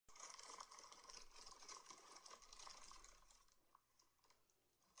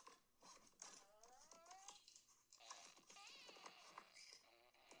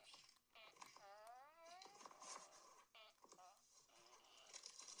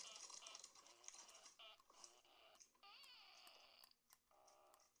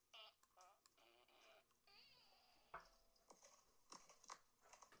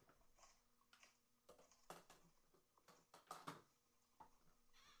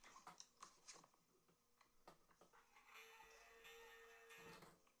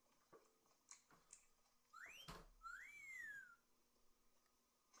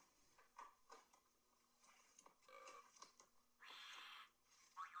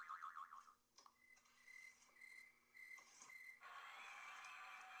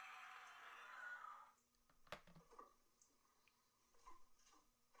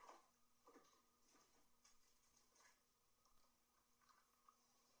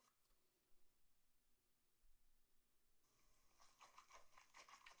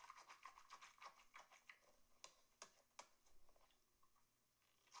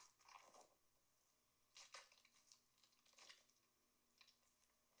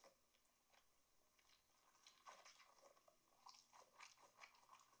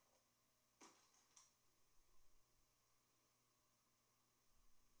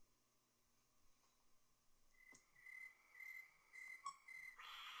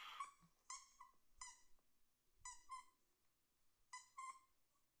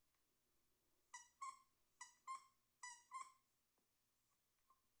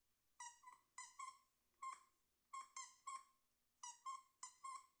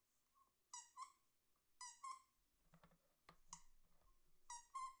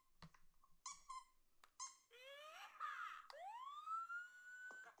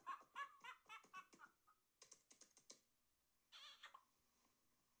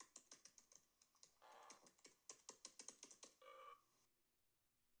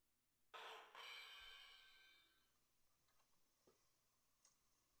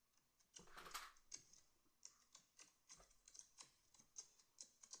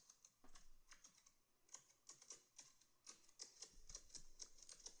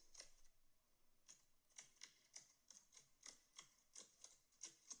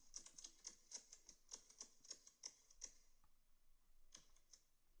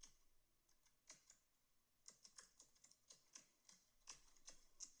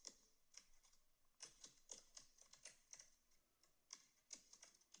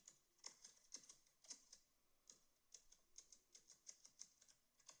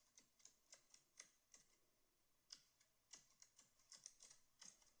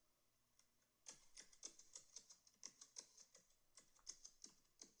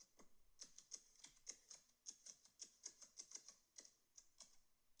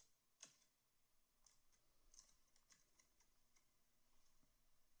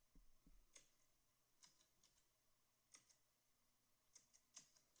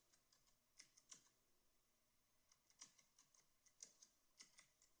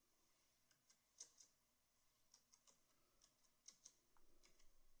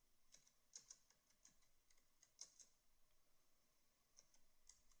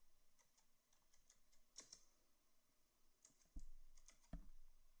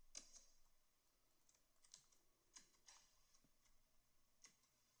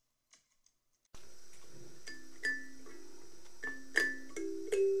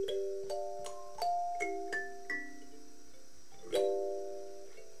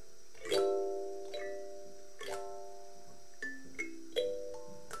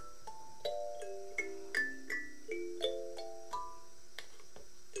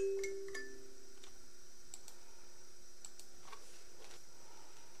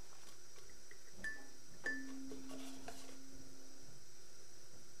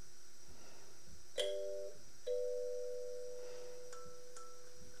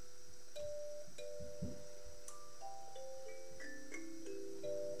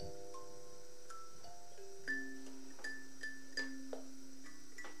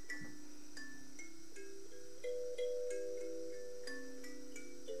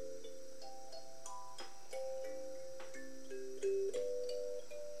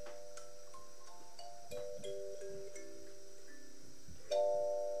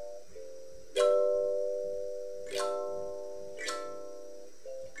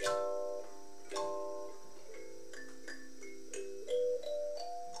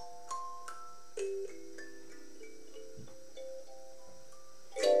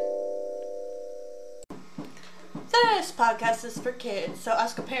This podcast is for kids, so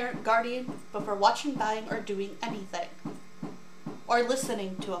ask a parent, guardian before watching, buying, or doing anything. Or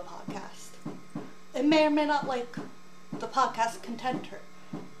listening to a podcast. It may or may not like the podcast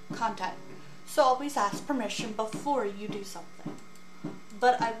content. So always ask permission before you do something.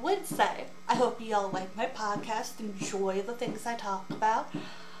 But I would say, I hope you all like my podcast, enjoy the things I talk about.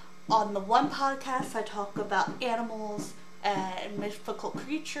 On the one podcast, I talk about animals and mythical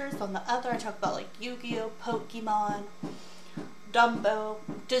creatures. On the other, I talk about like Yu-Gi-Oh, Pokemon, Dumbo,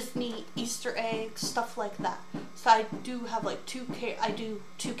 Disney, Easter eggs, stuff like that. So I do have like two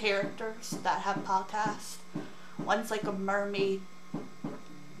characters that have podcasts. One's like a mermaid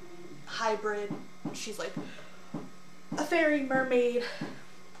hybrid. She's like a fairy mermaid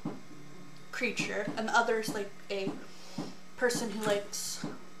creature, and the other's like a person who likes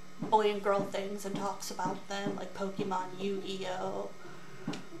boy and girl things and talks about them, like Pokemon, Yu-Gi-Oh,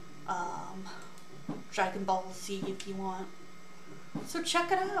 Dragon Ball Z if you want. So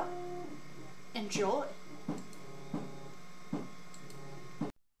check it out. Enjoy.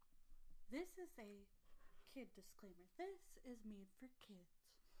 This is a kid disclaimer. This is made for kids.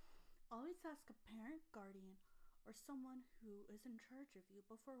 Always ask a parent, guardian, or someone who is in charge of you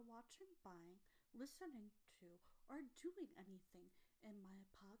before watching, buying, listening to, or doing anything in my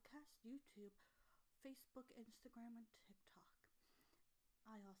podcast, YouTube, Facebook, Instagram, and TikTok.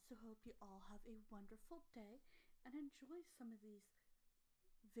 I also hope you all have a wonderful day and enjoy some of these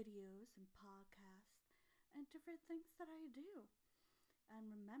videos and podcasts and different things that I do.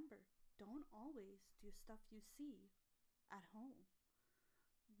 And remember, don't always do stuff you see at home.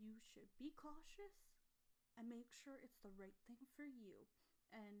 You should be cautious and make sure it's the right thing for you,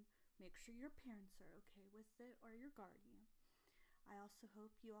 and make sure your parents are okay with it or your guardian. I also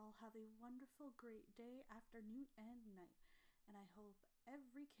hope you all have a wonderful, great day, afternoon, and night. And I hope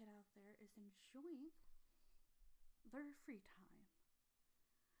every kid out there is enjoying their free time.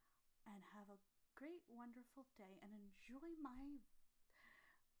 And have a great, wonderful day, and enjoy my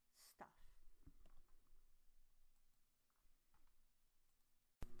stuff.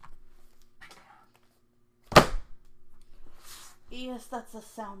 Yes, that's the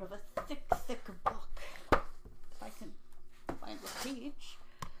sound of a thick book. If I can find the page.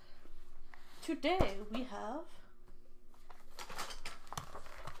 Today we have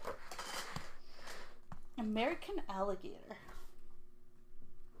American Alligator.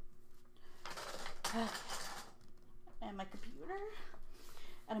 And my computer.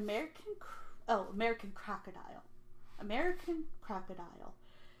 An American crocodile. American crocodile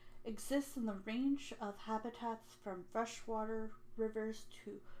exists in the range of habitats from freshwater rivers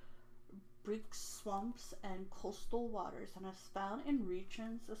to brink swamps and coastal waters, and is found in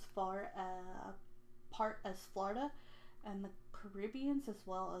regions as far as Florida and the Caribbean, as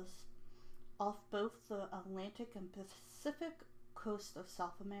well as off both the Atlantic and Pacific coast of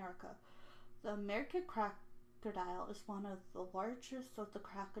South America. The American crocodile is one of the largest of the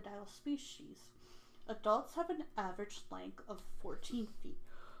crocodile species. Adults have an average length of 14 feet,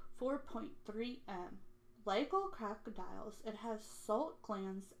 4.3 m. Like all crocodiles, it has salt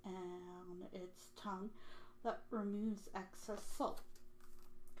glands on its tongue that removes excess salt,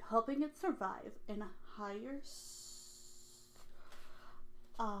 helping it survive in higher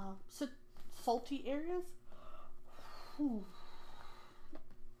salty areas.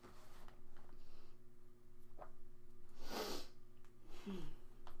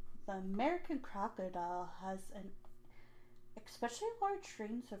 The American crocodile has an especially large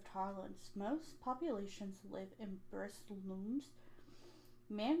range of tolerance. Most populations live in bristles.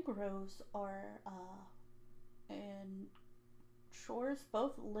 Mangroves are and shores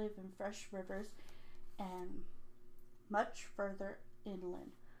both live in fresh rivers and much further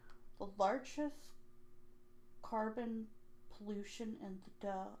inland. The largest carbon pollution in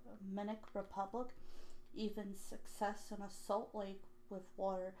the Dominican Republic, even success in a salt lake with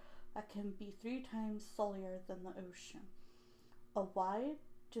water that can be 3 times saltier than the ocean. A wide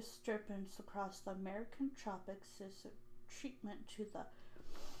disturbance across the American tropics is a treatment to the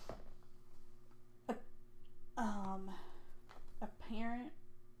apparent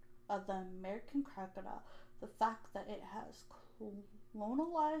of the American crocodile. The fact that it has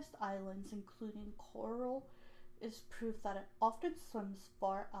colonized islands, including coral, is proof that it often swims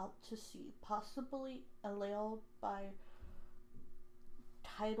far out to sea, possibly allured by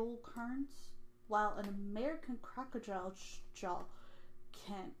tidal currents. While an American crocodile jaw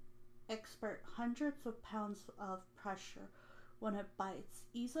can expert hundreds of pounds of pressure when it bites,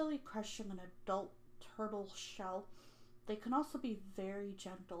 easily crushing an adult turtle shell, they can also be very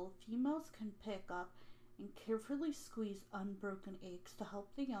gentle. Females can pick up and carefully squeeze unbroken eggs to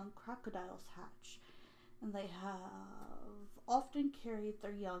help the young crocodiles hatch. and they have often carried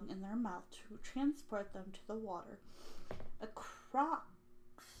their young in their mouth to transport them to the water. A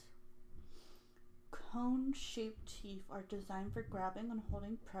croc's cone-shaped teeth are designed for grabbing and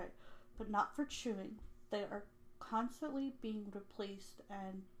holding prey, but not for chewing. They are constantly being replaced,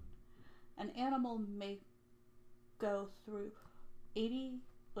 and an animal may go through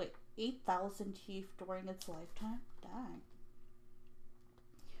 8,000 teeth during its lifetime. Dang.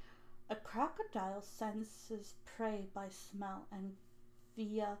 A crocodile senses prey by smell and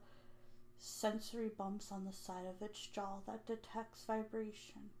via sensory bumps on the side of its jaw that detects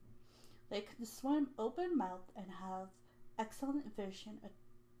vibration. They can swim open-mouthed and have excellent vision. A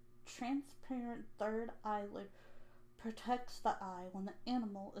transparent third eyelid protects the eye when the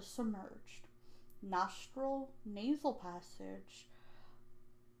animal is submerged. Nasal passage,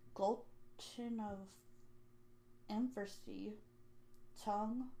 glutton of infancy,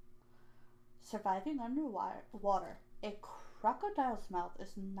 tongue, surviving underwater. A crocodile's mouth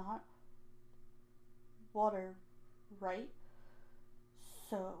is not water, right?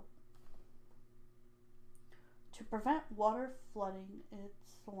 So, to prevent water flooding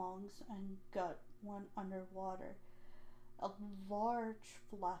its lungs and gut when underwater, a large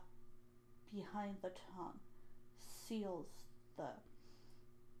flap behind the tongue seals the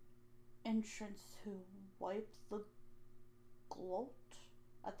entrance to wipe the glut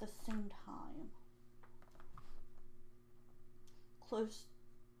at the same time. Close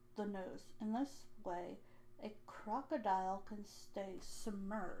the nose. In this way, a crocodile can stay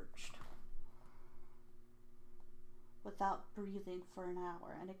submerged without breathing for an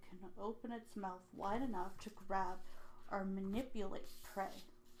hour, and it can open its mouth wide enough to grab or manipulate prey.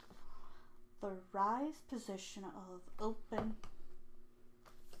 The rise position of open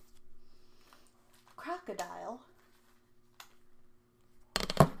crocodile.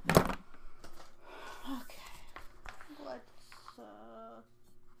 Okay, let's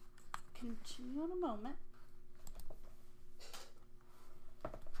continue in a moment.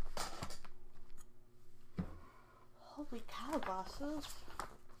 Holy cow, bosses.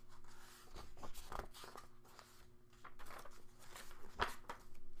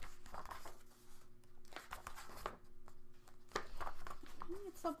 I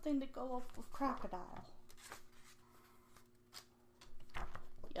need something to go up with crocodile.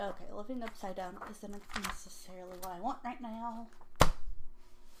 Yeah, okay, living upside down isn't necessarily what I want right now.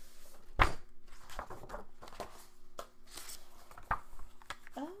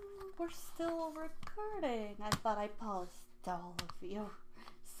 Oh, we're still recording. I thought I paused all of you.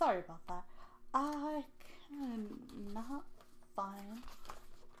 Sorry about that. I cannot find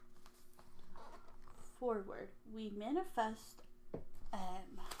forward. We manifest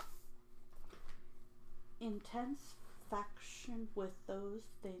an intense faction with those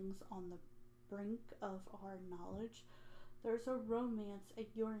things on the brink of our knowledge. There's a romance, a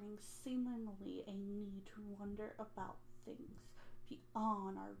yearning, seemingly a need to wonder about things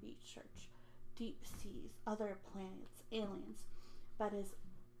beyond our research, deep seas, other planets, aliens, but is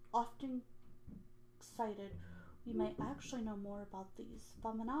often cited. We may actually know more about these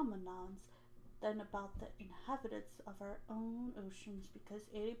phenomenons than about the inhabitants of our own oceans, because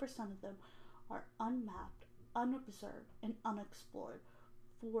 80% of them are unmapped, unobserved, and unexplored,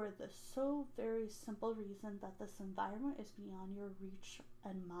 for the so very simple reason that this environment is beyond your reach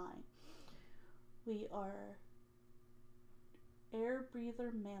and mine. We are air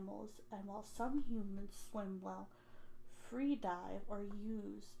breather mammals, and while some humans swim well, free dive or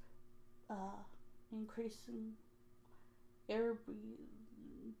use increasing air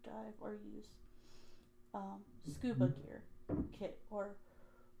dive or use scuba gear kit or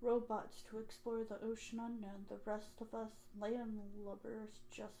robots to explore the ocean unknown. The rest of us landlubbers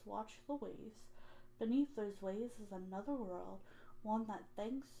just watch the waves. Beneath those waves is another world, one that,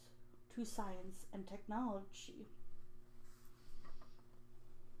 thanks to science and technology,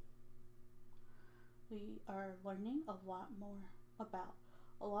 we are learning a lot more about,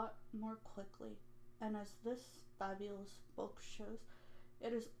 a lot more quickly. And as this fabulous book shows,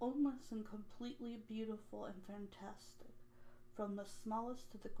 it is almost and completely beautiful and fantastic. From the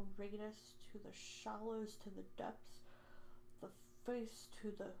smallest to the greatest, to the shallows to the depths, the face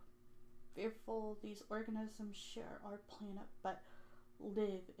to the fearful, these organisms share our planet but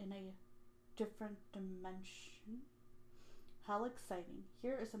live in a different dimension. How exciting.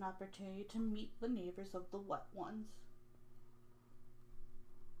 Here is an opportunity to meet the neighbors of the wet ones.